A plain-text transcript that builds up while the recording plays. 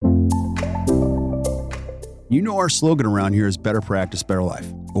You know our slogan around here is better practice, better life.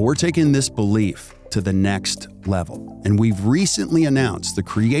 But we're taking this belief to the next level. And we've recently announced the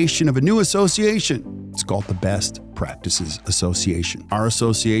creation of a new association. It's called the Best Practices Association. Our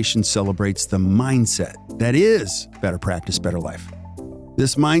association celebrates the mindset that is better practice, better life.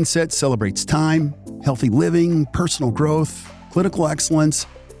 This mindset celebrates time, healthy living, personal growth, clinical excellence,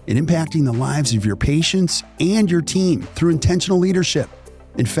 and impacting the lives of your patients and your team through intentional leadership.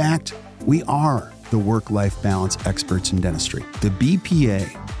 In fact, we are the work-life balance experts in dentistry. The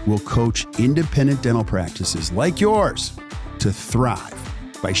BPA will coach independent dental practices like yours to thrive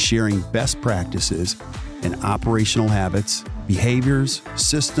by sharing best practices and operational habits, behaviors,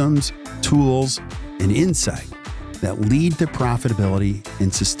 systems, tools, and insight that lead to profitability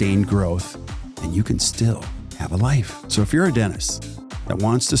and sustained growth, and you can still have a life. So if you're a dentist that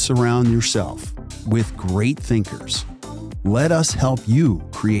wants to surround yourself with great thinkers, let us help you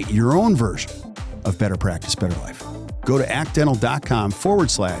create your own version of better practice, better life. Go to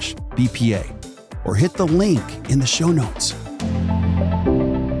actdental.com/BPA or hit the link in the show notes.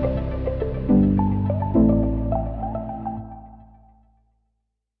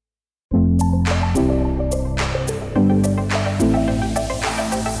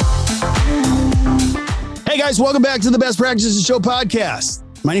 Hey guys, welcome back to the Best Practices Show podcast.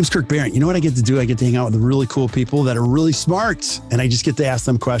 My name's Kirk Barron. You know what I get to do? I get to hang out with really cool people that are really smart, and I just get to ask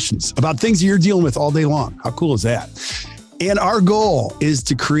them questions about things that you're dealing with all day long. How cool is that? And our goal is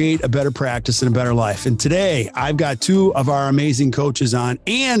to create a better practice and a better life. And today I've got two of our amazing coaches on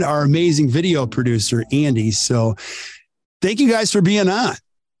and our amazing video producer, Andy. So thank you guys for being on.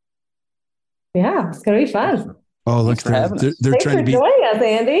 Yeah, it's going to be fun. Oh, look, they're trying to be joining us,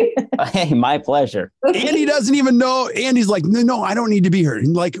 Andy. Hey, my pleasure. Andy doesn't even know. Andy's like, no, I don't need to be here.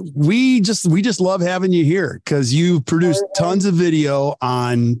 And like, we just love having you here because you produced tons of video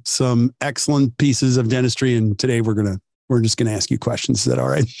on some excellent pieces of dentistry. And today we're just gonna ask you questions. Is that all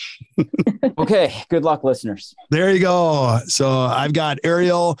right? Okay. Good luck, listeners. There you go. So I've got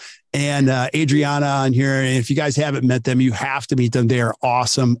Ariel and Adriana on here. And if you guys haven't met them, you have to meet them. They are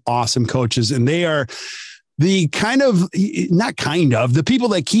awesome, awesome coaches, and they are the the people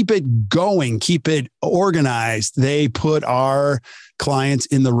that keep it going, keep it organized. They put our clients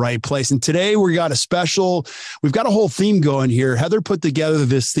in the right place. And today we've got a whole theme going here. Heather put together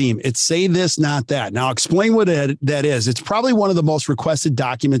this theme. It's say this, not that. Now explain what that is. It's probably one of the most requested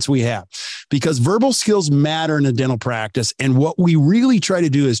documents we have because verbal skills matter in a dental practice. And what we really try to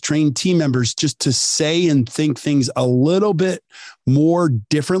do is train team members just to say and think things a little bit more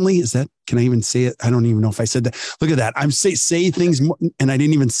differently. Can I even say it? I don't even know if I said that. Look at that. I'm say things more, and I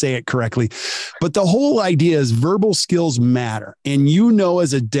didn't even say it correctly. But the whole idea is verbal skills matter. And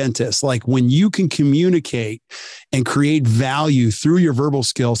as a dentist, like when you can communicate and create value through your verbal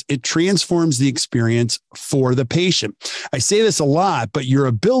skills, it transforms the experience for the patient. I say this a lot, but your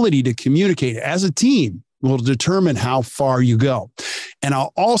ability to communicate as a team will determine how far you go. And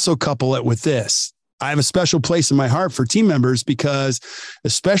I'll also couple it with this. I have a special place in my heart for team members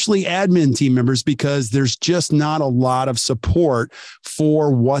especially admin team members, because there's just not a lot of support for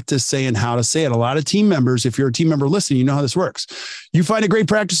what to say and how to say it. A lot of team members, if you're a team member listening, you know how this works. You find a great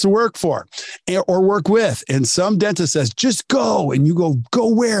practice to work for or work with. And some dentist says, just go. And you go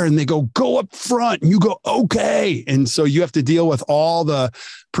where? And they go up front. And you go, okay. And so you have to deal with all the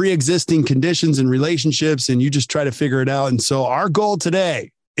pre-existing conditions and relationships, and you just try to figure it out. And so our goal today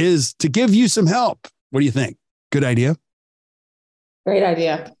is to give you some help. What do you think? Good idea? Great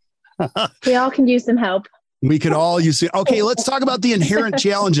idea. We all can use some help. We could all use it. Okay, let's talk about the inherent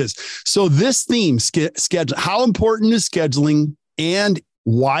challenges. So this theme, schedule, how important is scheduling and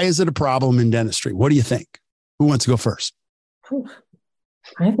why is it a problem in dentistry? What do you think? Who wants to go first?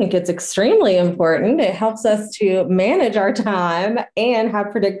 I think it's extremely important. It helps us to manage our time and have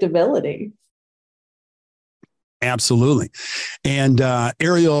predictability. Absolutely. And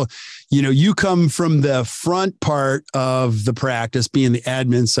Ariel, you come from the front part of the practice, being the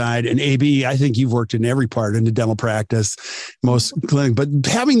admin side, and AB, I think you've worked in every part in the dental practice, most clinic, but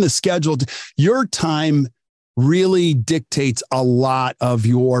having the schedule, your time really dictates a lot of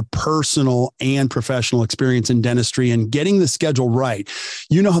your personal and professional experience in dentistry, and getting the schedule right.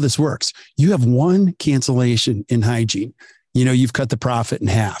 You know how this works. You have one cancellation in hygiene. You've cut the profit in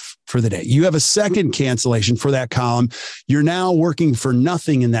half for the day. You have a second cancellation for that column. You're now working for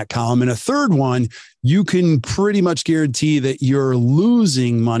nothing in that column. And a third one, you can pretty much guarantee that you're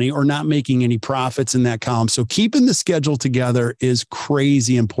losing money or not making any profits in that column. So keeping the schedule together is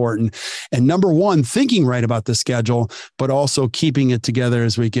crazy important. And number one, thinking right about the schedule, but also keeping it together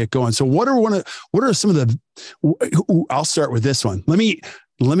as we get going. So what are some of the, I'll start with this one.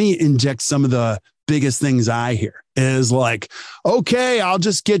 let me inject some of the biggest things I hear is like, okay, I'll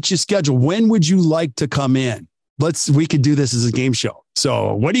just get you scheduled. When would you like to come in? We could do this as a game show.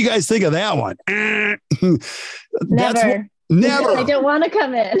 So what do you guys think of that one? Never. Never. I don't want to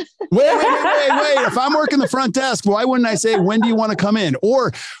come in. Wait. If I'm working the front desk, why wouldn't I say, when do you want to come in?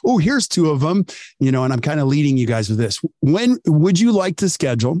 Or, here's two of them, and I'm kind of leading you guys with this. When would you like to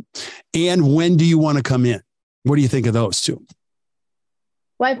schedule? And when do you want to come in? What do you think of those two?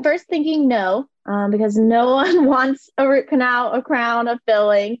 Well, I'm first thinking no, because no one wants a root canal, a crown, a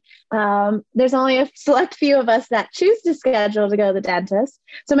filling. There's only a select few of us that choose to schedule to go to the dentist.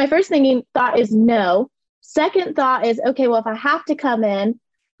 So my first thought is no. Second thought is, okay, well, if I have to come in,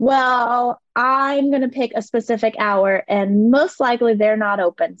 well, I'm going to pick a specific hour and most likely they're not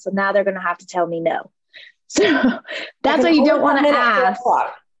open. So now they're going to have to tell me no. So that's what you don't want to ask.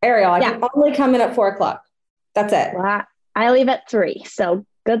 Ariel, I can only come in at 4:00. That's it. Well, I leave at 3. So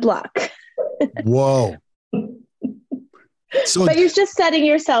good luck. Whoa. But you're just setting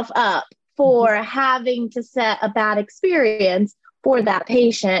yourself up for having to set a bad experience for that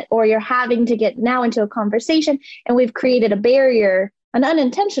patient, or you're having to get now into a conversation and we've created a barrier, an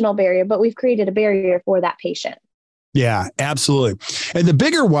unintentional barrier, but we've created a barrier for that patient. Yeah, absolutely. And the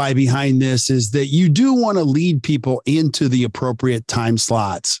bigger why behind this is that you do want to lead people into the appropriate time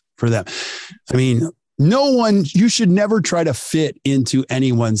slots for them. I mean, you should never try to fit into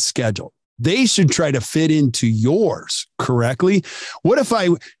anyone's schedule. They should try to fit into yours correctly. What if I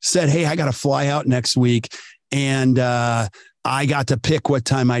said, hey, I got to fly out next week and I got to pick what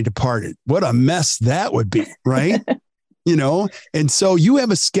time I departed? What a mess that would be, right? And so you have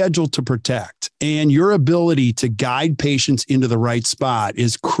a schedule to protect, and your ability to guide patients into the right spot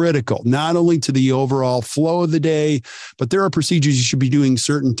is critical, not only to the overall flow of the day, but there are procedures you should be doing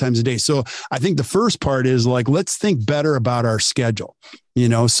certain times of day. So I think the first part is like, let's think better about our schedule,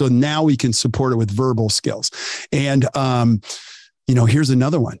 so now we can support it with verbal skills. And, here's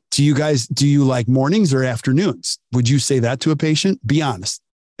another one. Do you like mornings or afternoons? Would you say that to a patient? Be honest,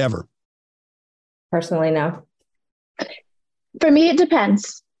 ever. Personally, no. For me, it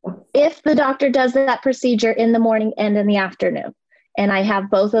depends. If the doctor does that procedure in the morning and in the afternoon, and I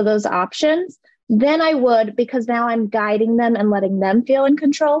have both of those options, then I would, because now I'm guiding them and letting them feel in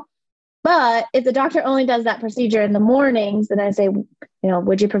control. But if the doctor only does that procedure in the mornings, then I say,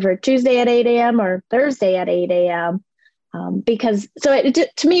 would you prefer Tuesday at 8 a.m. or Thursday at 8 a.m.?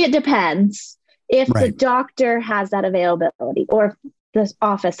 To me, it depends if the doctor has that availability or if the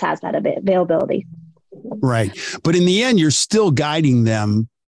office has that availability. Right. But in the end, you're still guiding them,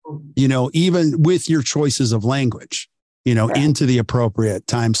 even with your choices of language, into the appropriate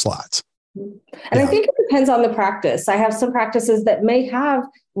time slots. And I think it depends on the practice. I have some practices that may have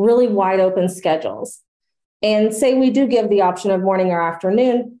really wide open schedules. And say we do give the option of morning or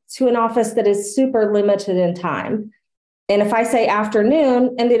afternoon to an office that is super limited in time. And if I say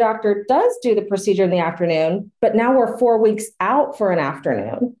afternoon and the doctor does do the procedure in the afternoon, but now we're 4 weeks out for an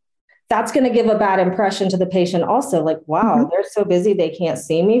afternoon, that's going to give a bad impression to the patient also. Like, wow, they're so busy, they can't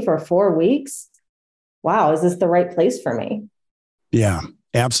see me for 4 weeks. Wow, is this the right place for me? Yeah,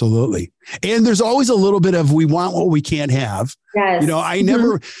 absolutely. And there's always a little bit of, we want what we can't have. Yes. I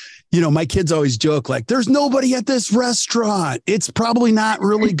never, my kids always joke like, there's nobody at this restaurant. It's probably not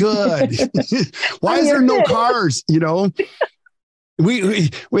really good. Why is there no cars?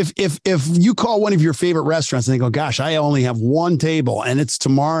 If you call one of your favorite restaurants and they go, gosh, I only have one table and it's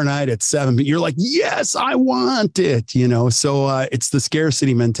tomorrow night at 7, but you're like, yes, I want it, so it's the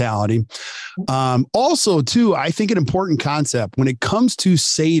scarcity mentality. Also too, I think an important concept when it comes to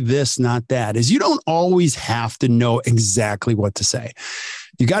say this, not that, is you don't always have to know exactly what to say.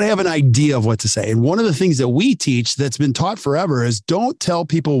 You got to have an idea of what to say. And one of the things that we teach that's been taught forever is don't tell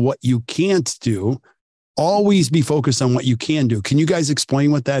people what you can't do. Always be focused on what you can do. Can you guys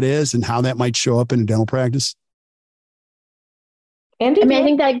explain what that is and how that might show up in a dental practice? Andy? I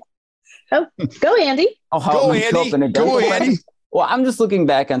think that, go Andy. Go Andy. Well, I'm just looking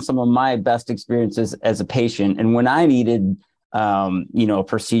back on some of my best experiences as a patient. And when I needed, a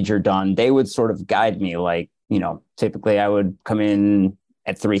procedure done, they would sort of guide me. Like, typically I would come in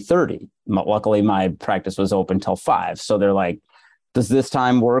at 3:30. Luckily, my practice was open till 5. So they're like, does this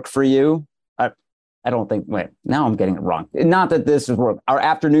time work for you? I don't think, now I'm getting it wrong. Not that this is work. Are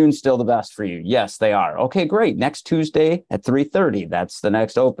afternoons still the best for you? Yes, they are. Okay, great. Next Tuesday at 3:30. That's the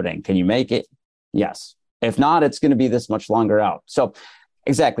next opening. Can you make it? Yes. If not, it's going to be this much longer out. So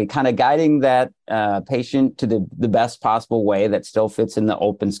exactly, kind of guiding that patient to the best possible way that still fits in the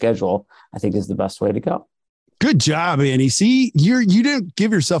open schedule, I think is the best way to go. Good job, Annie. See, you didn't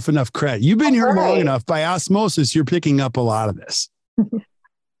give yourself enough credit. You've been here long enough. By osmosis, you're picking up a lot of this.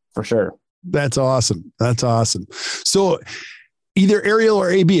 For sure. That's awesome. That's awesome. So either Ariel or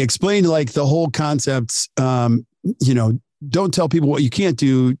AB, explain like the whole concepts. Don't tell people what you can't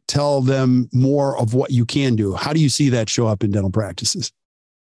do. Tell them more of what you can do. How do you see that show up in dental practices?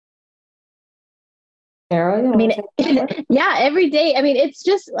 Ariel, I mean, yeah, every day. I mean, it's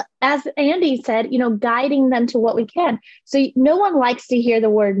just, as Andy said, guiding them to what we can. So no one likes to hear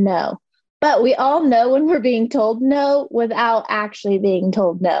the word no, but we all know when we're being told no without actually being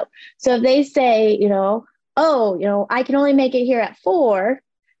told no. So if they say, I can only make it here at 4.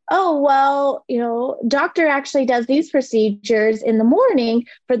 Oh, well, doctor actually does these procedures in the morning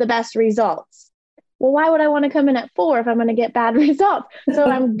for the best results. Well, why would I want to come in at 4 if I'm going to get bad results? So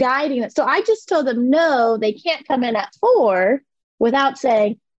I'm guiding it. So I just told them, no, they can't come in at 4 without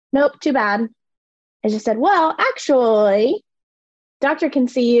saying, nope, too bad. I just said, well, actually, doctor can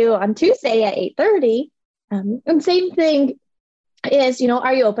see you on Tuesday at 8:30. And same thing is,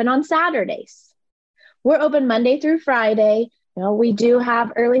 are you open on Saturdays? We're open Monday through Friday. We do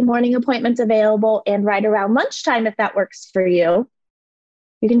have early morning appointments available and right around lunchtime if that works for you.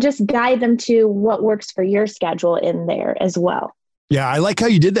 You can just guide them to what works for your schedule in there as well. Yeah, I like how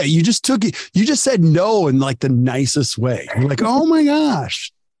you did that. You just said no in like the nicest way. You're like, oh my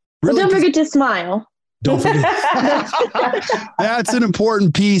gosh. Really? Well, don't forget to smile. Don't forget. That's an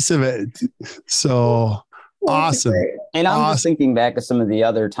important piece of it. So awesome. And I'm just thinking back of some of the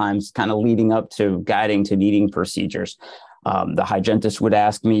other times kind of leading up to guiding to needing procedures. The hygienist would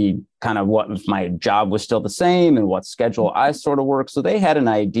ask me kind of what if my job was still the same and what schedule I sort of work. So they had an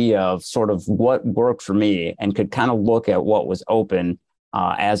idea of sort of what worked for me and could kind of look at what was open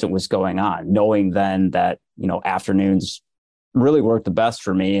as it was going on, knowing then that, afternoons really worked the best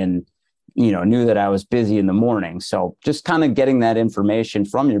for me and, knew that I was busy in the morning. So just kind of getting that information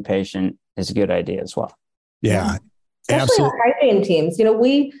from your patient is a good idea as well. Yeah, especially absolutely. Our hygiene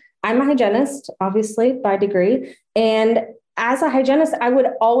teams. I'm a hygienist, obviously, by degree. And as a hygienist, I would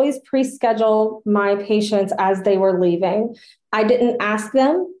always pre-schedule my patients as they were leaving. I didn't ask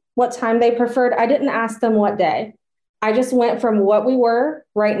them what time they preferred. I didn't ask them what day. I just went from what we were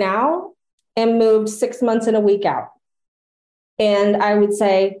right now and moved 6 months and a week out. And I would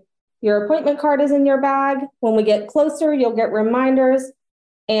say, your appointment card is in your bag. When we get closer, you'll get reminders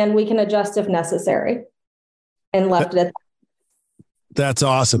and we can adjust if necessary. And left it at that. That's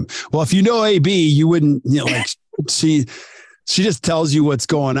awesome. Well, if you know AB, you wouldn't, she just tells you what's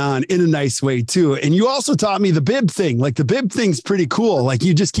going on in a nice way too. And you also taught me the bib thing. Like the bib thing's pretty cool. Like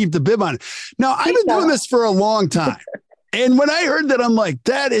you just keep the bib on. Now I've been doing this for a long time. And when I heard that, I'm like,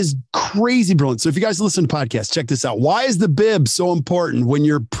 that is crazy brilliant. So if you guys listen to podcasts, check this out. Why is the bib so important when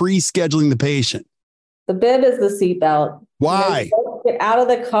you're pre-scheduling the patient? The bib is the seatbelt. Why? You don't get out of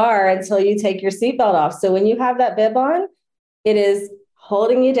the car until you take your seatbelt off. So when you have that bib on, it is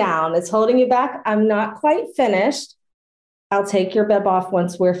holding you down. It's holding you back. I'm not quite finished. I'll take your bib off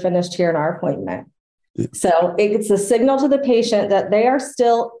once we're finished here in our appointment. Yeah. So it's a signal to the patient that they are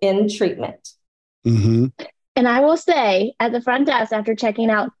still in treatment. Mm-hmm. And I will say at the front desk, after checking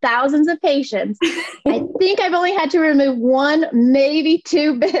out thousands of patients, I think I've only had to remove 1, maybe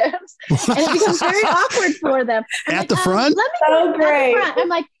 2 bibs. And it becomes very awkward for them. I'm at like, the front? Great. I'm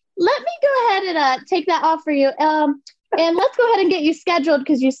like, let me go ahead and take that off for you. And let's go ahead and get you scheduled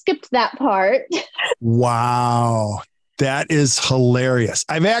because you skipped that part. Wow. That is hilarious.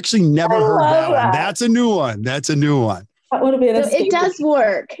 I've actually never heard that one. That's a new one. That would have been it does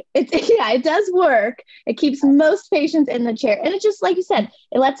work. It does work. It keeps most patients in the chair. And it just, like you said,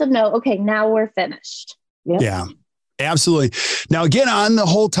 it lets them know, okay, now we're finished. Yep. Yeah. Absolutely. Now, again, on the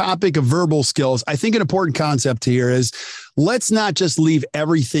whole topic of verbal skills, I think an important concept here is let's not just leave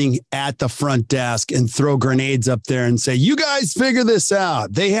everything at the front desk and throw grenades up there and say, you guys figure this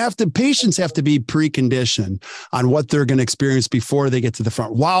out. Patients have to be preconditioned on what they're going to experience before they get to the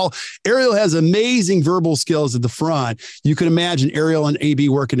front. While Ariel has amazing verbal skills at the front, you can imagine Ariel and AB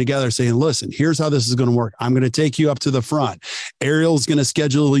working together saying, listen, here's how this is going to work. I'm going to take you up to the front. Ariel's going to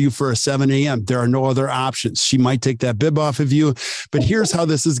schedule you for a 7 a.m. There are no other options. She might take that bib off of you, but here's how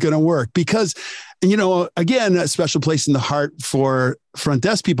this is going to work. Because, again, a special place in the heart for front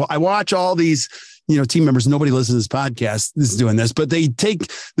desk people. I watch all these, team members. Nobody listens to this podcast. This is doing this, but they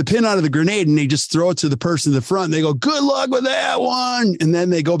take the pin out of the grenade and they just throw it to the person in the front. And they go, good luck with that one. And then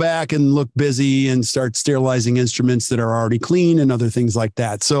they go back and look busy and start sterilizing instruments that are already clean and other things like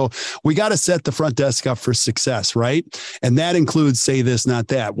that. So we got to set the front desk up for success, right? And that includes say this, not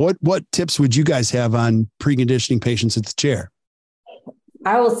that. What tips would you guys have on preconditioning patients at the chair?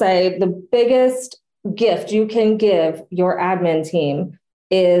 I will say the biggest gift you can give your admin team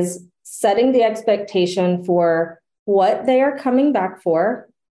is setting the expectation for what they are coming back for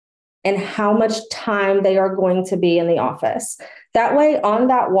and how much time they are going to be in the office. That way, on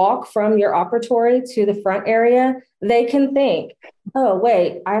that walk from your operatory to the front area, they can think, oh,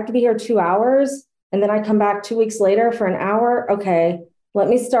 wait, I have to be here 2 hours, and then I come back 2 weeks later for an hour. Okay, let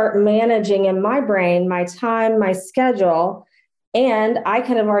me start managing in my brain my time, my schedule. And I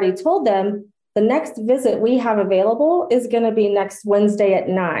kind of already told them the next visit we have available is going to be next Wednesday at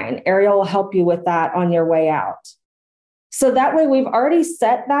 9. Ariel will help you with that on your way out. So that way we've already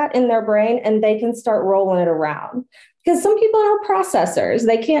set that in their brain and they can start rolling it around. Because some people are processors.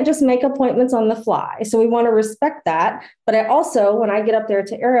 They can't just make appointments on the fly. So we want to respect that. But I also, when I get up there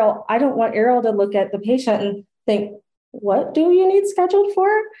to Ariel, I don't want Ariel to look at the patient and think, what do you need scheduled for?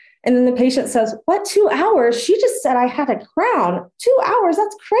 And then the patient says, what, 2 hours? She just said I had a crown. 2 hours,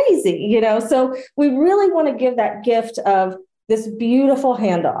 that's crazy, So we really want to give that gift of this beautiful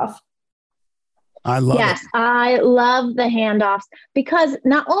handoff. I love it. Yes, I love the handoffs because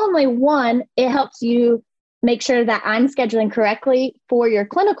not only one, it helps you make sure that I'm scheduling correctly for your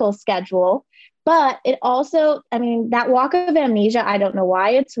clinical schedule, but it also, that walk of amnesia, I don't know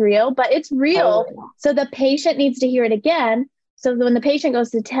why it's real, but it's real. So the patient needs to hear it again. So when the patient goes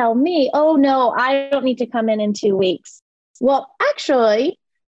to tell me, oh no, I don't need to come in 2 weeks. Well, actually,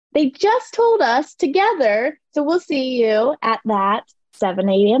 they just told us together. So we'll see you at that 7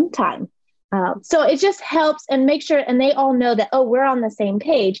 a.m. time. So it just helps and make sure, and they all know that, oh, we're on the same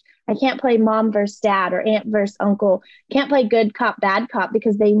page. I can't play mom versus dad or aunt versus uncle. Can't play good cop, bad cop,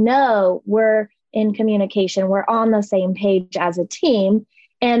 because they know we're in communication. We're on the same page as a team.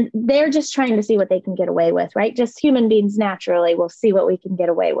 And they're just trying to see what they can get away with, right? Just human beings naturally will see what we can get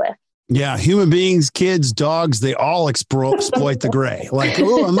away with. Yeah, human beings, kids, dogs, they all exploit the gray. Like,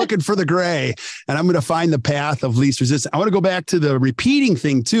 oh, I'm looking for the gray and I'm going to find the path of least resistance. I want to go back to the repeating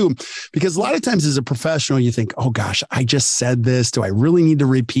thing too, because a lot of times as a professional, you think, oh gosh, I just said this. Do I really need to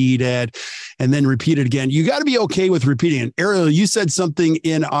repeat it? And then repeat it again. You got to be okay with repeating it. Ariel, you said something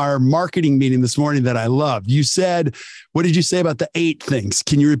in our marketing meeting this morning that I loved. You said, what did you say about the 8 things?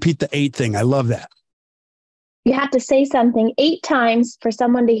 Can you repeat the 8 thing? I love that. You have to say something 8 times for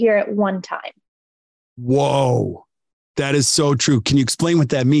someone to hear it 1 time. Whoa, that is so true. Can you explain what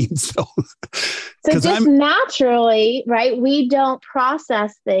that means? So just naturally, right? We don't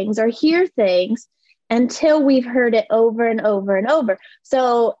process things or hear things until we've heard it over and over and over.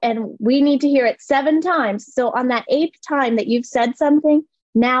 So, and we need to hear it 7 times. So on that 8th time that you've said something,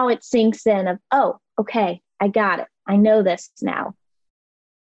 now it sinks in of, oh, okay, I got it. I know this now.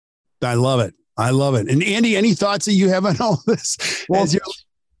 I love it. I love it. And Andy, any thoughts that you have on all this? Well,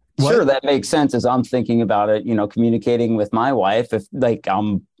 sure, that makes sense as I'm thinking about it, communicating with my wife. If like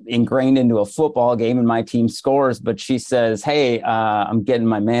I'm ingrained into a football game and my team scores, but she says, hey, I'm getting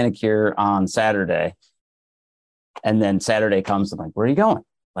my manicure on Saturday. And then Saturday comes, I'm like, where are you going?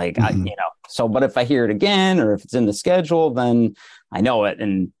 Like, so, but if I hear it again, or if it's in the schedule, then I know it.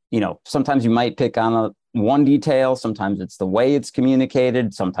 And, sometimes you might pick on one detail. Sometimes it's the way it's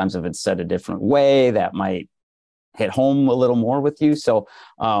communicated. Sometimes if it's said a different way, that might hit home a little more with you. So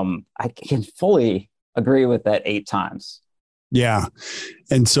I can fully agree with that 8 times. Yeah.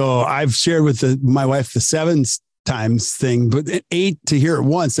 And so I've shared with my wife the 7 times thing, but 8 to hear it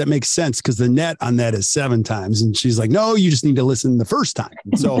once, that makes sense because the net on that is 7 times. And she's like, no, you just need to listen the first time.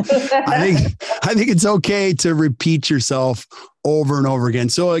 So I think it's okay to repeat yourself over and over again.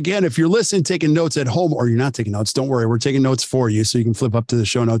 So again, if you're listening, taking notes at home, or you're not taking notes, don't worry. We're taking notes for you. So you can flip up to the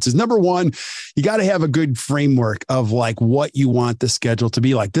show notes. Is number 1, you got to have a good framework of like what you want the schedule to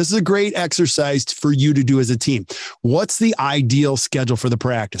be like. This is a great exercise for you to do as a team. What's the ideal schedule for the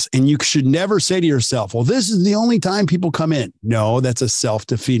practice? And you should never say to yourself, well, this is the only time people come in. No, that's a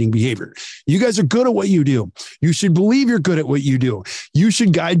self-defeating behavior. You guys are good at what you do. You should believe you're good at what you do. You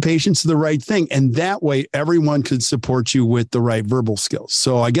should guide patients to the right thing. And that way everyone could support you with the right verbal skills.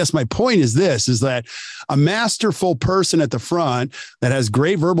 So I guess my point is this, is that a masterful person at the front that has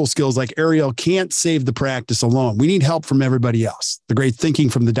great verbal skills like Ariel can't save the practice alone. We need help from everybody else. The great thinking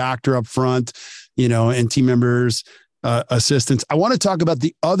from the doctor up front, and team members, assistants. I want to talk about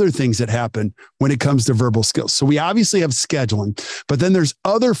the other things that happen when it comes to verbal skills. So we obviously have scheduling, but then there's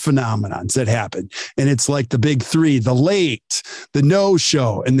other phenomenons that happen. And it's like the big 3, the late, the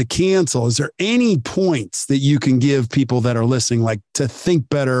no-show, and the cancel. Is there any points that you can give people that are listening, like to think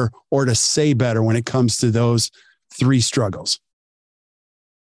better or to say better when it comes to those 3 struggles?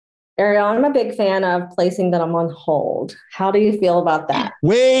 Ariel, I'm a big fan of placing them on hold. How do you feel about that?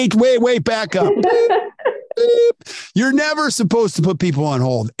 Wait, back up. You're never supposed to put people on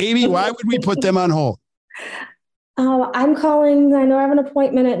hold. Amy, why would we put them on hold? I'm calling. I know I have an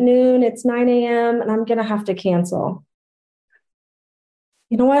appointment at noon. It's 9 a.m. and I'm going to have to cancel.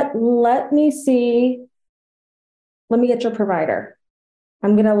 you know what? Let me see. Let me get your provider.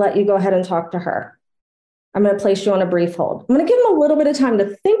 I'm going to let you go ahead and talk to her. I'm going to place you on a brief hold. I'm going to give them a little bit of time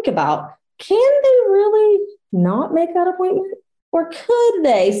to think about, can they really not make that appointment? Or could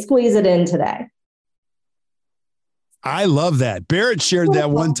they squeeze it in today? I love that. Barrett shared that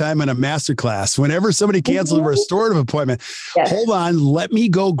one time in a masterclass. Whenever somebody canceled a restorative appointment, hold on, let me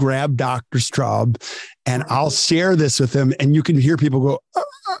go grab Dr. Straub and I'll share this with them. And you can hear people go,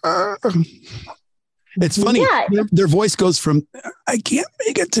 It's funny. Yeah. Their voice goes from, I can't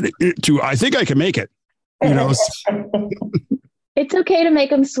make it to I think I can make it. You know, it's okay to make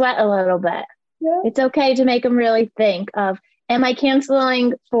them sweat a little bit. Yeah. It's okay to make them really think of, am I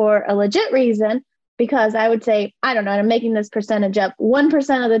canceling for a legit reason? Because I would say, I don't know, I'm making this percentage up.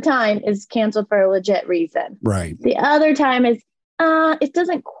 1% of the time is canceled for a legit reason. Right. The other time is, it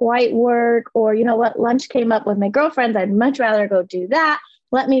doesn't quite work. Or, you know what, lunch came up with my girlfriends. I'd much rather go do that.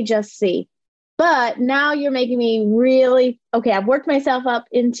 Let me just see. But now you're making me really, okay, I've worked myself up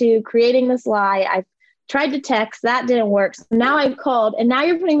into creating this lie. I've tried to text, that didn't work. So now I've called and now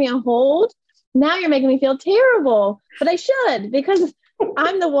you're putting me on hold. Now you're making me feel terrible, but I should, because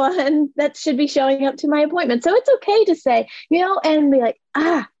I'm the one that should be showing up to my appointment. So it's okay to say, you know, and be like,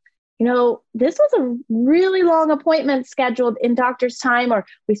 you know, this was a really long appointment scheduled in doctor's time, or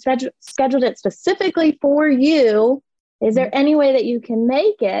we scheduled it specifically for you. Is there any way that you can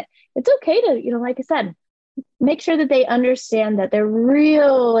make it? It's okay to, you know, like I said, make sure that they understand that they're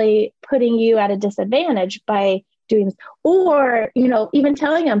really putting you at a disadvantage by doing this. Or, you know, even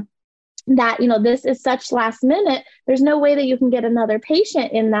telling them that, you know, this is such last minute, there's no way that you can get another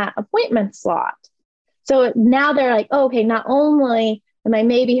patient in that appointment slot. So now they're like, oh, okay, not only am I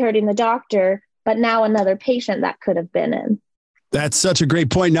maybe hurting the doctor, but now another patient that could have been in. That's such a great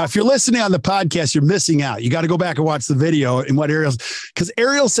point. Now, if you're listening on the podcast, you're missing out. You got to go back and watch the video and what because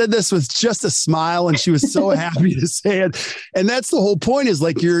Ariel said this with just a smile and she was so happy to say it. And that's the whole point, is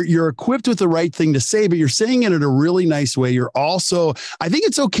like you're equipped with the right thing to say, but you're saying it in a really nice way. You're also, I think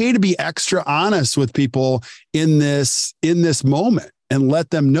it's okay to be extra honest with people in this moment and let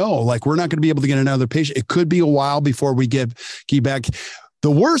them know, like, we're not going to be able to get another patient. It could be a while before we get back.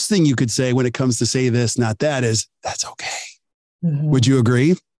 The worst thing you could say when it comes to say this, not that, is that's okay. Mm-hmm. Would you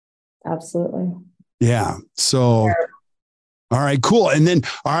agree? Absolutely. Yeah. So, all right, cool. And then,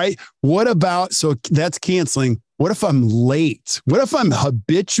 all right, what about, so that's canceling. What if I'm late? What if I'm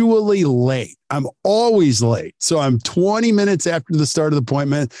habitually late? I'm always late. So I'm 20 minutes after the start of the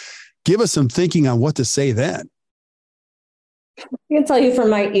appointment. Give us some thinking on what to say then. I can tell you from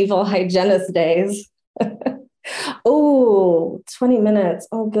my evil hygienist days. Oh, 20 minutes.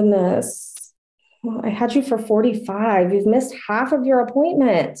 Oh, goodness. Well, I had you for 45. You've missed half of your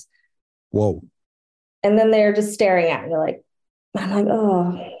appointment. Whoa. And then they're just staring at me like, I'm like,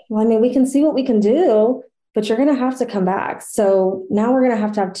 oh, well, I mean, we can see what we can do, but you're going to have to come back. So now we're going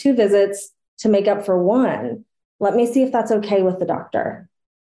to have 2 visits to make up for 1. Let me see if that's okay with the doctor.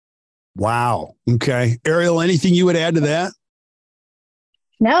 Wow. Okay. Ariel, anything you would add to that?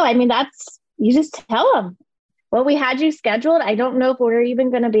 No, I mean, you just tell them. Well, we had you scheduled. I don't know if we're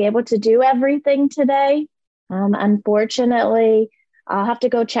even going to be able to do everything today. Unfortunately, I'll have to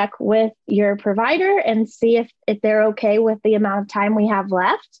go check with your provider and see if they're okay with the amount of time we have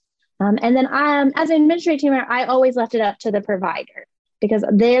left. And then as an administrative team member, I always left it up to the provider, because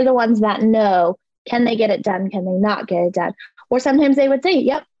they're the ones that know, can they get it done? Can they not get it done? Or sometimes they would say,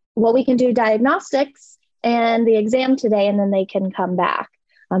 yep, well, we can do diagnostics and the exam today, and then they can come back.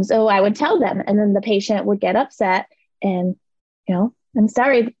 So I would tell them, and then the patient would get upset and, you know, I'm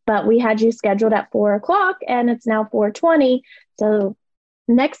sorry, but we had you scheduled at 4:00 and it's now 4:20. So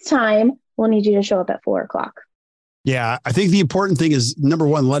next time we'll need you to show up at 4:00. Yeah. I think the important thing is, number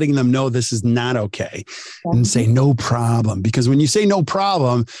one, letting them know this is not okay, and say no problem. Because when you say no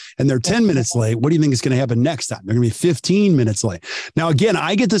problem and they're 10 minutes late, what do you think is going to happen next time? They're going to be 15 minutes late. Now, again,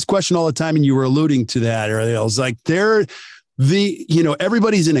 I get this question all the time, and you were alluding to that earlier. I was like,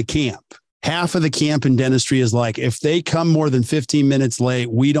 everybody's in a camp. Half of the camp in dentistry is like, if they come more than 15 minutes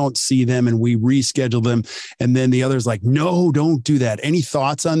late, we don't see them and we reschedule them. And then the other's like, no, don't do that. Any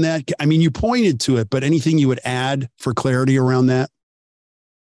thoughts on that? I mean, you pointed to it, but anything you would add for clarity around that?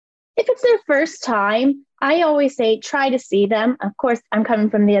 If it's their first time, I always say, try to see them. Of course, I'm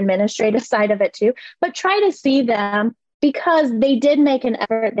coming from the administrative side of it too, but try to see them, because they did make an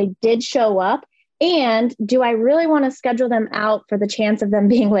effort. They did show up. And do I really want to schedule them out for the chance of them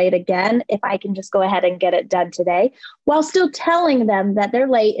being late again, if I can just go ahead and get it done today, while still telling them that they're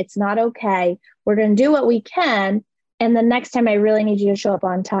late? It's not okay. We're going to do what we can. And the next time I really need you to show up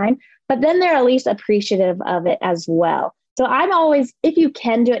on time. But then they're at least appreciative of it as well. So I'm always, if you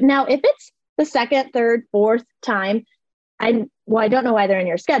can do it. Now, if it's the second, third, fourth time, I don't know why they're in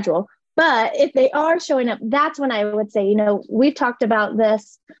your schedule, but if they are showing up, that's when I would say, we've talked about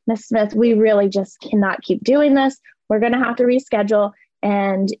this, Ms. Smith, we really just cannot keep doing this. We're going to have to reschedule,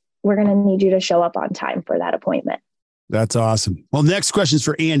 and we're going to need you to show up on time for that appointment. That's awesome. Well, next question is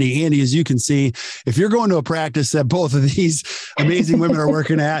for Andy. Andy, as you can see, if you're going to a practice that both of these amazing women are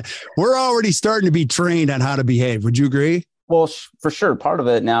working at, we're already starting to be trained on how to behave. Would you agree? Well, for sure. Part of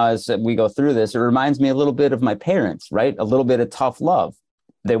it now, as we go through this, it reminds me a little bit of my parents, right? A little bit of tough love.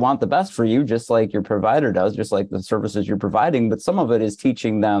 They want the best for you, just like your provider does, just like the services you're providing. But some of it is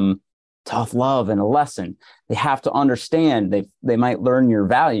teaching them tough love and a lesson. They have to understand. They might learn your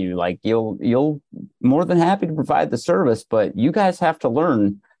value. Like you'll more than happy to provide the service, but you guys have to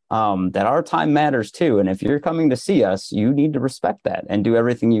learn that our time matters too. And if you're coming to see us, you need to respect that and do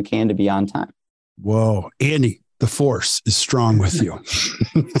everything you can to be on time. Whoa, Andy, the force is strong with you.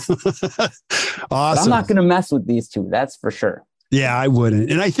 Awesome. But I'm not going to mess with these two. That's for sure. Yeah, I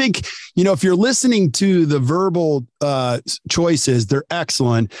wouldn't. And I think, if you're listening to the verbal choices, they're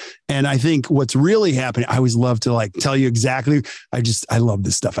excellent. And I think what's really happening, I always love to tell you exactly. I love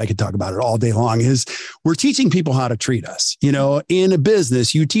this stuff. I could talk about it all day long. Is we're teaching people how to treat us. In a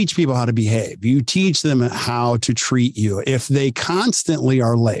business, you teach people how to behave. You teach them how to treat you. If they constantly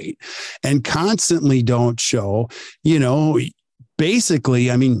are late and constantly don't show,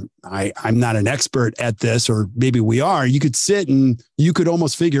 basically, I'm not an expert at this, or maybe we are. You could sit and you could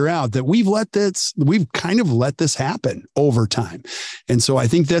almost figure out that we've kind of let this happen over time. And so I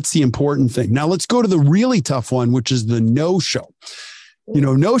think that's the important thing. Now let's go to the really tough one, which is the no-show.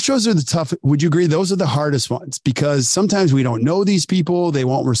 No-shows are the tough. Would you agree? Those are the hardest ones, because sometimes we don't know these people. They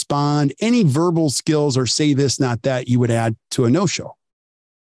won't respond. Any verbal skills or say this, not that, you would add to a no-show?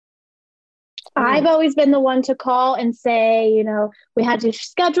 I've always been the one to call and say, we had you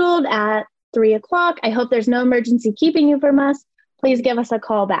scheduled at 3:00. I hope there's no emergency keeping you from us. Please give us a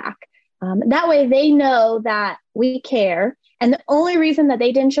call back. That way they know that we care. And the only reason that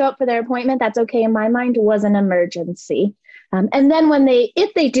they didn't show up for their appointment, that's okay in my mind, was an emergency. And then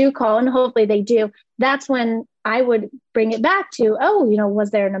if they do call, and hopefully they do, that's when I would bring it back to,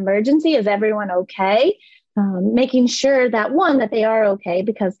 was there an emergency? Is everyone okay? Making sure that that they are okay,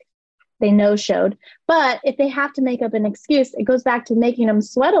 because they no-showed. But if they have to make up an excuse, it goes back to making them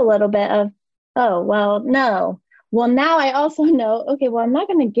sweat a little bit of, oh, well, no. Well, now I also know, okay, well, I'm not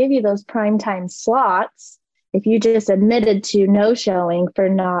going to give you those primetime slots if you just admitted to no-showing for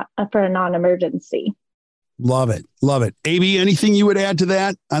a non-emergency. Love it. Love it. AB, anything you would add to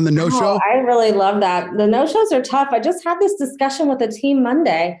that on the no-show? I really love that. The no-shows are tough. I just had this discussion with the team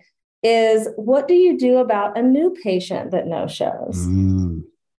Monday, is what do you do about a new patient that no-shows?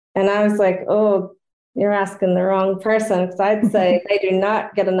 And I was like, oh, you're asking the wrong person, because I'd say they do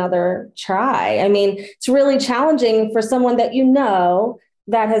not get another try. It's really challenging for someone that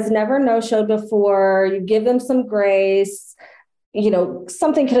that has never no-showed before. You give them some grace,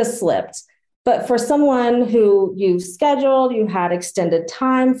 something could have slipped. But for someone who you've scheduled, you had extended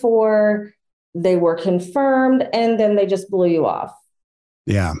time for, they were confirmed, and then they just blew you off.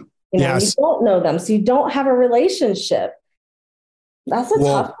 Yeah. You don't know them, so you don't have a relationship. That's a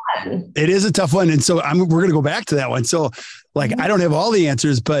tough one. It is a tough one. And so we're going to go back to that one. So I don't have all the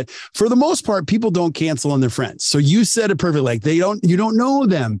answers, but for the most part, people don't cancel on their friends. So you said it perfectly. You don't know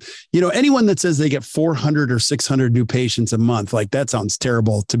them. Anyone that says they get 400 or 600 new patients a month, that sounds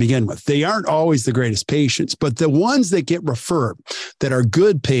terrible to begin with. They aren't always the greatest patients, but the ones that get referred that are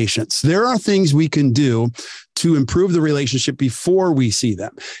good patients, there are things we can do to improve the relationship before we see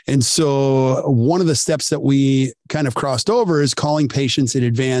them. And so one of the steps that we kind of crossed over is calling patients in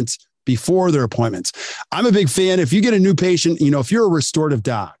advance before their appointments. I'm a big fan. If you get a new patient, if you're a restorative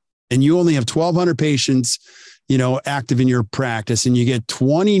doc and you only have 1,200 patients, active in your practice, and you get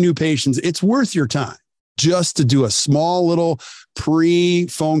 20 new patients, it's worth your time just to do a small little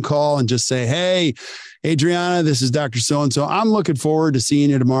pre-phone call and just say, hey, Adriana, this is Dr. So-and-so. I'm looking forward to seeing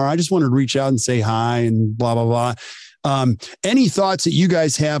you tomorrow. I just wanted to reach out and say hi and blah, blah, blah. Any thoughts that you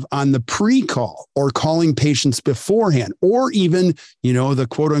guys have on the pre-call or calling patients beforehand, or even, the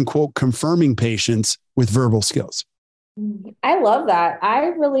quote unquote confirming patients with verbal skills? I love that. I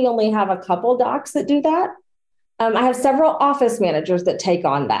really only have a couple docs that do that. I have several office managers that take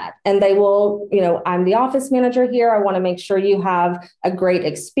on that, and they will, I'm the office manager here. I want to make sure you have a great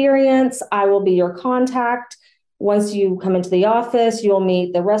experience. I will be your contact. Once you come into the office, you'll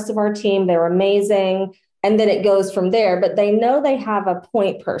meet the rest of our team. They're amazing. And then it goes from there, but they know they have a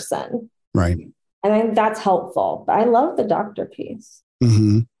point person. Right. And I think that's helpful. But I love the doctor piece.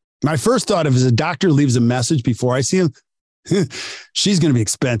 Mm-hmm. My first thought of is a doctor leaves a message before I see him. she's going to be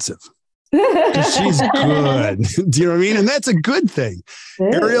expensive. She's good. Do you know what I mean? And that's a good thing.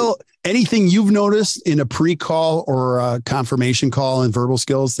 Ariel, anything you've noticed in a pre-call or a confirmation call and verbal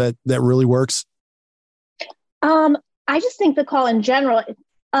skills that really works? I just think the call in general,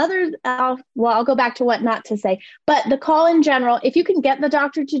 I'll go back to what not to say, but the call in general, if you can get the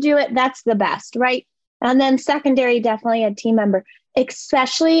doctor to do it, that's the best, right? And then secondary, definitely a team member,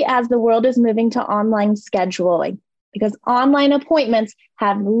 especially as the world is moving to online scheduling, because online appointments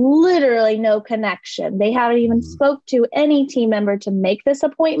have literally no connection. They haven't even spoke to any team member to make this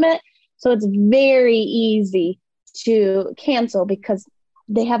appointment. So it's very easy to cancel because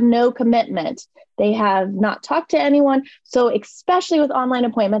they have no commitment. They have not talked to anyone. So especially with online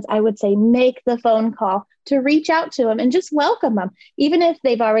appointments, I would say make the phone call to reach out to them and just welcome them. Even if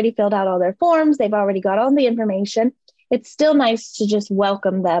they've already filled out all their forms, they've already got all the information, it's still nice to just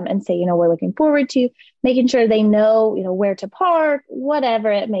welcome them and say, we're looking forward to making sure they know, where to park,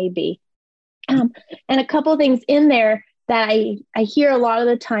 whatever it may be. And a couple of things in there that I hear a lot of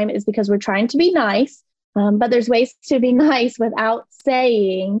the time is because we're trying to be nice, but there's ways to be nice without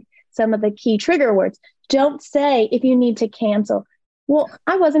saying some of the key trigger words. Don't say if you need to cancel. Well,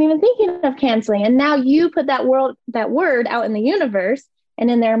 I wasn't even thinking of canceling. And now you put that word out in the universe and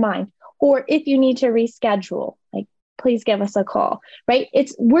in their mind. Or if you need to reschedule, like, please give us a call, right?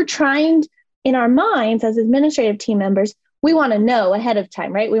 We're trying in our minds as administrative team members, we want to know ahead of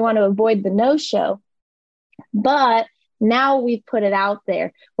time, right? We want to avoid the no-show. But now we've put it out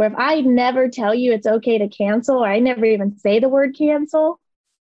there where if I never tell you it's okay to cancel, or I never even say the word cancel,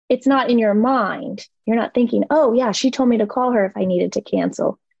 it's not in your mind. You're not thinking, oh yeah, she told me to call her if I needed to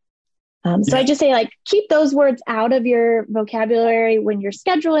cancel. So I just say, keep those words out of your vocabulary when you're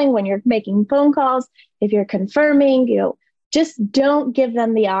scheduling, when you're making phone calls, if you're confirming, just don't give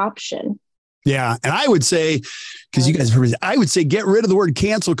them the option. Yeah. And I would say, because you guys have heard, I would say get rid of the word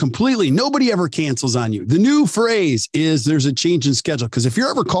cancel completely. Nobody ever cancels on you. The new phrase is there's a change in schedule. Because if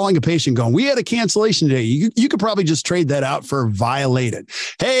you're ever calling a patient going, we had a cancellation today, you could probably just trade that out for violated.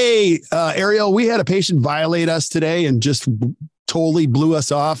 Hey, Ariel, we had a patient violate us today and just totally blew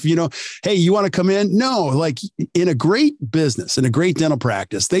us off. Hey, you want to come in? No, like in a great business, in a great dental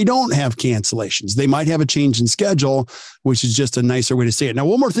practice, they don't have cancellations. They might have a change in schedule, which is just a nicer way to say it. Now,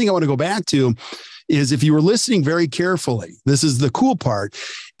 one more thing I want to go back to is if you were listening very carefully, this is the cool part,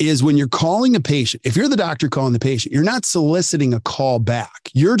 is when you're calling a patient, if you're the doctor calling the patient, you're not soliciting a call back.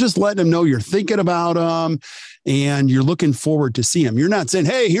 You're just letting them know you're thinking about them and you're looking forward to see them. You're not saying,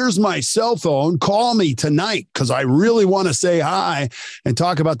 hey, here's my cell phone, call me tonight because I really want to say hi and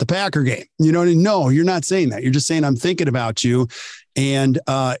talk about the Packer game. No, you're not saying that. You're just saying, I'm thinking about you. And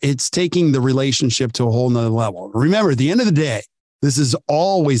it's taking the relationship to a whole nother level. Remember, at the end of the day, this is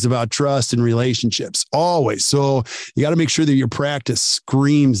always about trust and relationships, always. So you got to make sure that your practice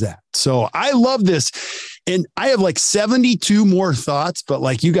screams that. So I love this. And I have 72 more thoughts,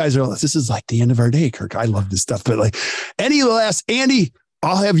 but you guys this is the end of our day, Kirk. I love this stuff. But any last, Andy,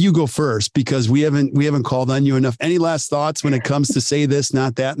 I'll have you go first because we haven't called on you enough. Any last thoughts when it comes to say this,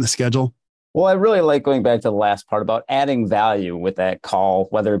 not that in the schedule? Well, I really like going back to the last part about adding value with that call,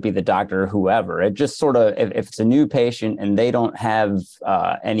 whether it be the doctor or whoever. It just sort of, if it's a new patient and they don't have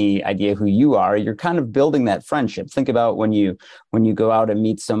any idea who you are, you're kind of building that friendship. Think about when you go out and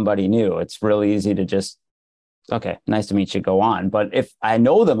meet somebody new, it's really easy to just, okay, nice to meet you, go on. But if I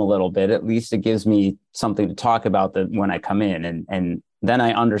know them a little bit, at least it gives me something to talk about when I come in. And then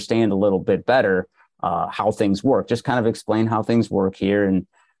I understand a little bit better how things work. Just kind of explain how things work here. And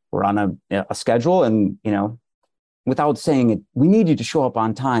we're on a schedule and, without saying it, we need you to show up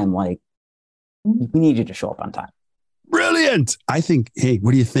on time. We need you to show up on time. Brilliant. I think, hey,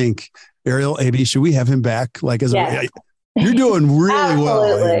 what do you think? Ariel, AB, should we have him back? Yes. You're doing really well.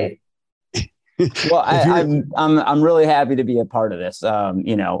 Absolutely. Well, I'm really happy to be a part of this.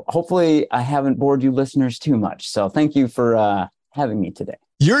 Hopefully I haven't bored you listeners too much. So thank you for having me today.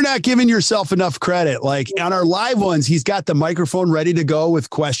 You're not giving yourself enough credit. On our live ones, he's got the microphone ready to go with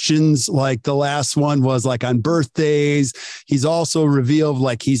questions. The last one was on birthdays. He's also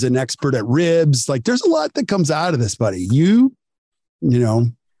revealed he's an expert at ribs. There's a lot that comes out of this, buddy. We're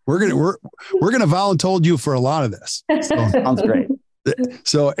gonna voluntold you for a lot of this. So, sounds great.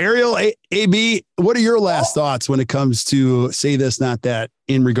 So Ariel, AB, what are your last thoughts when it comes to say this, not that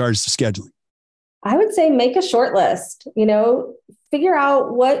in regards to scheduling? I would say make a short list, figure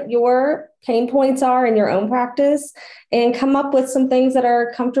out what your pain points are in your own practice and come up with some things that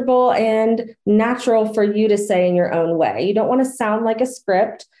are comfortable and natural for you to say in your own way. You don't want to sound like a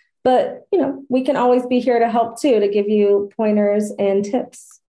script, but we can always be here to help too, to give you pointers and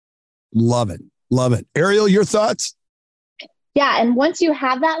tips. Love it. Love it. Ariel, your thoughts? Yeah. And once you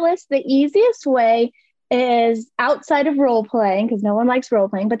have that list, the easiest way is outside of role playing, because no one likes role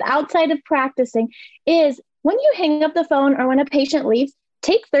playing, but outside of practicing is when you hang up the phone or when a patient leaves,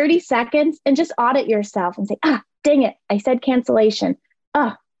 take 30 seconds and just audit yourself and say, dang it, I said cancellation.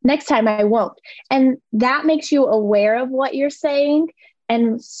 Next time I won't. And that makes you aware of what you're saying.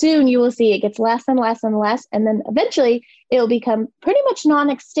 And soon you will see it gets less and less and less. And then eventually it'll become pretty much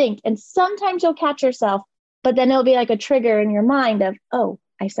non-extinct. And sometimes you'll catch yourself, but then it'll be like a trigger in your mind of, oh,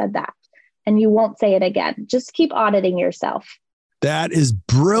 I said that. And you won't say it again. Just keep auditing yourself. That is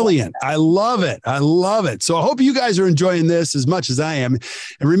brilliant. I love it. I love it. So I hope you guys are enjoying this as much as I am.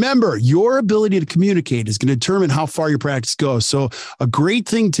 And remember, your ability to communicate is going to determine how far your practice goes. So a great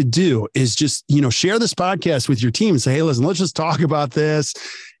thing to do is just, share this podcast with your team and say, hey, listen, let's just talk about this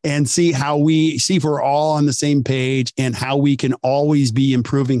and see if we're all on the same page and how we can always be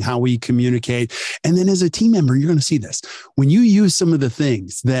improving how we communicate. And then as a team member, you're going to see this. When you use some of the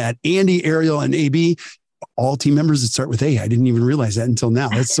things that Andy, Ariel, and AB, all team members that start with A. I didn't even realize that until now.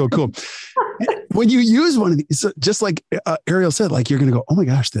 That's so cool. When you use one of these, just like Ariel said, like you're going to go, oh my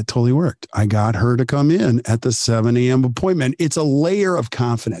gosh, that totally worked. I got her to come in at the 7 a.m. appointment. It's a layer of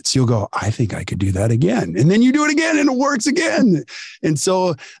confidence. You'll go, I think I could do that again. And then you do it again and it works again. And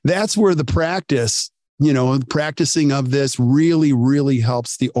so that's where the practicing of this really, really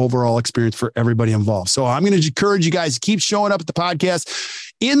helps the overall experience for everybody involved. So I'm going to encourage you guys to keep showing up at the podcast.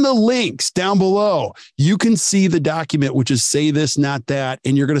 In the links down below, you can see the document, which is say this, not that.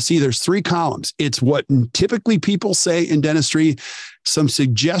 And you're going to see there's 3 columns. It's what typically people say in dentistry, some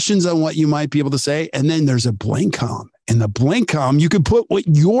suggestions on what you might be able to say. And then there's a blank column. In the blank column, you could put what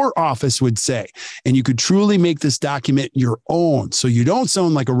your office would say, and you could truly make this document your own. So you don't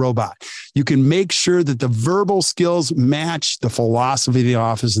sound like a robot. You can make sure that the verbal skills match the philosophy of the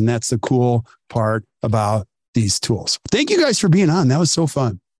office. And that's the cool part about these tools. Thank you guys for being on. That was so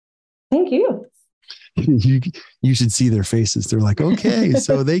fun. Thank you. You should see their faces. They're like, okay,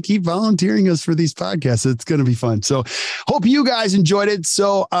 so they keep volunteering us for these podcasts. It's going to be fun. So hope you guys enjoyed it.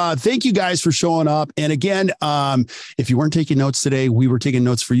 So thank you guys for showing up. And again, if you weren't taking notes today, we were taking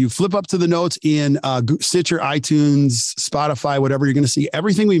notes for you. Flip up to the notes in Stitcher, iTunes, Spotify, whatever. You're going to see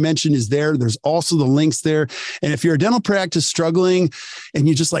everything we mentioned is there. There's also the links there. And if you're a dental practice struggling and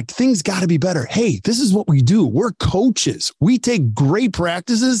you just like, things got to be better. Hey, this is what we do. We're coaches. We take great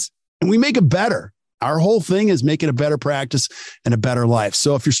practices and we make it better. Our whole thing is making a better practice and a better life.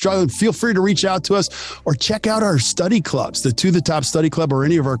 So if you're struggling, feel free to reach out to us or check out our study clubs, the To the Top Study Club or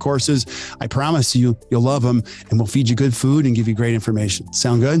any of our courses. I promise you'll love them, and we'll feed you good food and give you great information.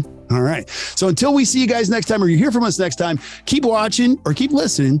 Sound good? All right. So until we see you guys next time or you hear from us next time, keep watching or keep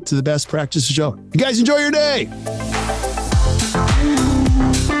listening to the Best Practice Show. You guys enjoy your day.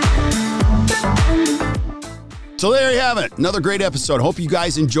 So there you have it. Another great episode. Hope you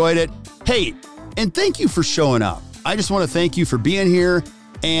guys enjoyed it. Hey, and thank you for showing up. I just want to thank you for being here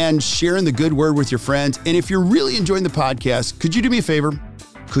and sharing the good word with your friends. And if you're really enjoying the podcast, could you do me a favor?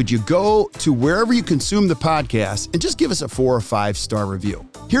 Could you go to wherever you consume the podcast and just give us a 4 or 5 star review?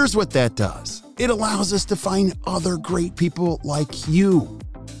 Here's what that does. It allows us to find other great people like you.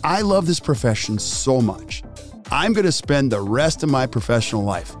 I love this profession so much. I'm going to spend the rest of my professional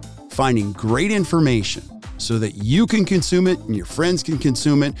life finding great information so that you can consume it and your friends can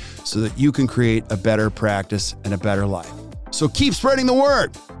consume it so that you can create a better practice and a better life. So keep spreading the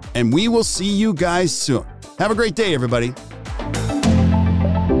word, and we will see you guys soon. Have a great day, everybody.